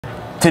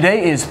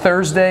Today is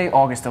Thursday,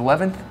 August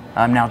 11th.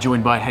 I'm now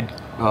joined by head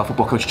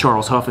football coach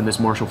Charles Huff in this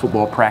Marshall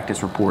football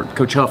practice report.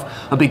 Coach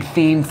Huff, a big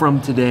theme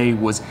from today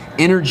was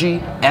energy,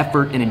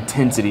 effort, and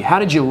intensity. How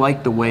did you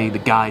like the way the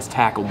guys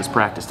tackled this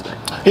practice today?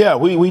 Yeah,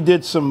 we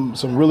did some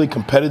really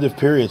competitive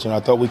periods, and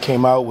I thought we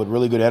came out with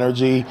really good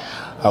energy.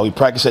 We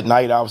practice at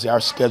night. Obviously, our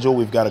schedule,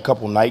 we've got a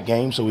couple night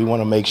games, so we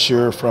want to make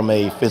sure from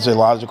a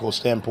physiological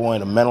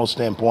standpoint, a mental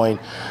standpoint,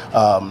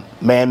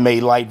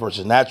 man-made light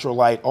versus natural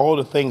light, all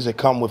the things that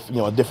come with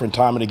a different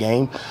time of the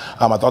game.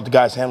 I thought the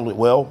guys handled it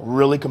well,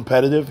 really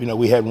competitive.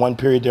 We had one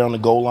period there on the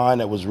goal line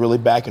that was really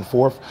back and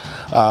forth.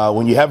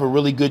 When you have a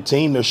really good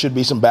team, there should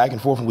be some back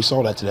and forth, and we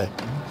saw that today.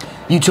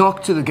 You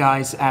talked to the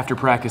guys after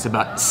practice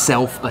about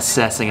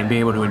self-assessing and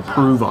being able to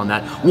improve on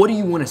that. What do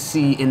you want to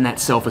see in that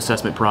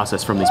self-assessment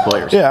process from these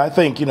players? Yeah, I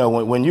think,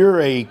 when you're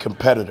a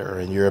competitor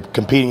and you're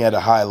competing at a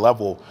high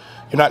level,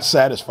 you're not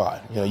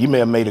satisfied. You may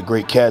have made a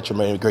great catch or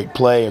made a great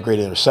play, a great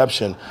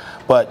interception,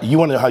 but you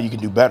want to know how you can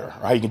do better,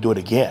 or how you can do it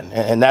again.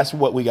 And that's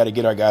what we got to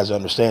get our guys to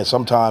understand.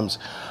 Sometimes,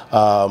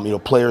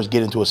 players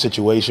get into a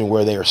situation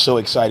where they are so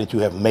excited to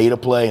have made a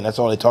play, and that's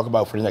all they talk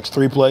about for the next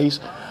 3 plays.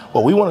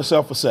 Well, we want to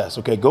self-assess.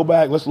 Okay, go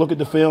back. Let's look at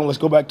the film. Let's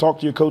go back, talk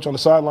to your coach on the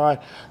sideline.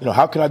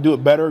 How can I do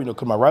it better?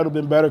 Could my route have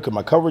been better? Could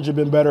my coverage have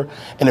been better?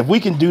 And if we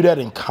can do that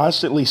and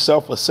constantly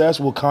self-assess,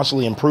 we'll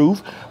constantly improve,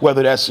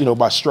 whether that's,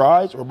 by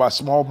strides or by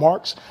small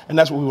marks. And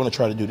that's what we want to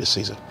try to do this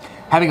season.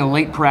 Having a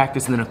late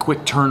practice and then a quick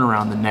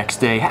turnaround the next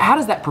day, how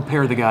does that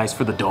prepare the guys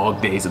for the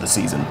dog days of the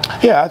season?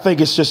 Yeah, I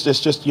think it's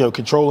just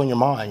controlling your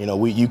mind.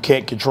 You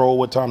can't control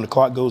what time the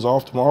clock goes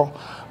off tomorrow.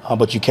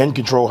 But you can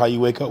control how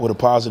you wake up with a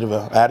positive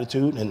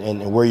attitude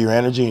and where your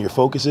energy and your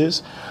focus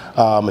is.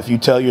 If you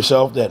tell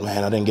yourself that,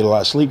 man, I didn't get a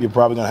lot of sleep, you're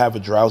probably going to have a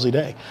drowsy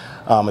day.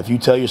 If you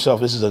tell yourself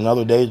this is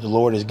another day that the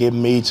Lord has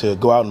given me to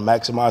go out and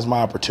maximize my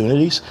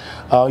opportunities,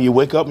 you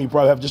wake up and you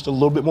probably have just a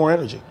little bit more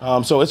energy.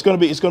 So it's going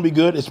to be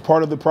good. It's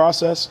part of the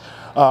process.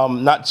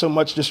 Not so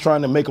much just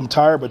trying to make them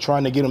tired, but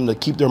trying to get them to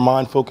keep their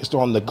mind focused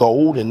on the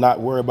goal and not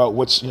worry about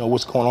what's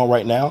going on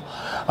right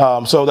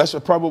now. So that's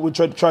probably what we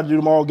try to do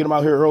tomorrow. Get them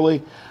out here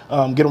early,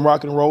 get them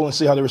rocking and rolling, and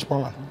see how they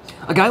respond.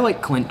 A guy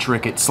like Clint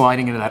Trickett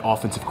sliding into that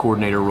offensive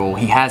coordinator role,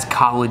 he has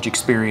college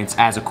experience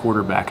as a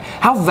quarterback.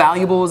 How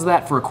valuable is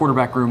that for a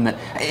quarterback room that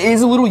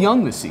is a little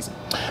young this season?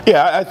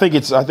 Yeah, I think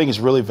it's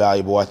really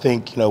valuable. I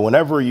think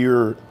whenever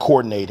you're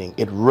coordinating,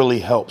 it really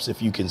helps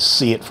if you can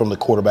see it from the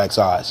quarterback's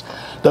eyes.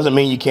 Doesn't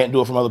mean you can't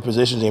do it from other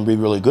positions and be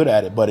really good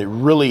at it, but it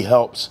really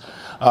helps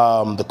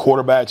the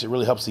quarterbacks. It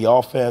really helps the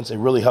offense. It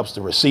really helps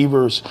the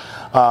receivers.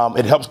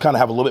 It helps kind of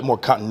have a little bit more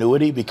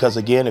continuity because,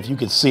 again, if you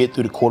can see it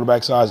through the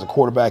quarterback's eyes, the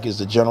quarterback is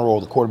the general.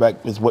 The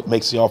quarterback is what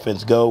makes the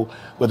offense go,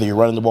 whether you're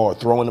running the ball or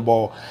throwing the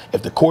ball.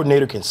 If the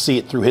coordinator can see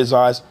it through his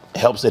eyes, it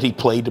helps that he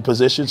played the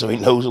position, so he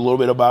knows a little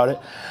bit about it.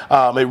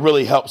 It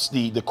really helps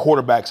the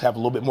quarterbacks have a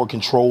little bit more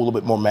control, a little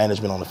bit more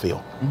management on the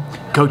field.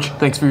 Coach,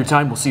 thanks for your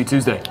time. We'll see you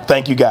Tuesday.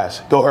 Thank you,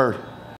 guys. Go Herd.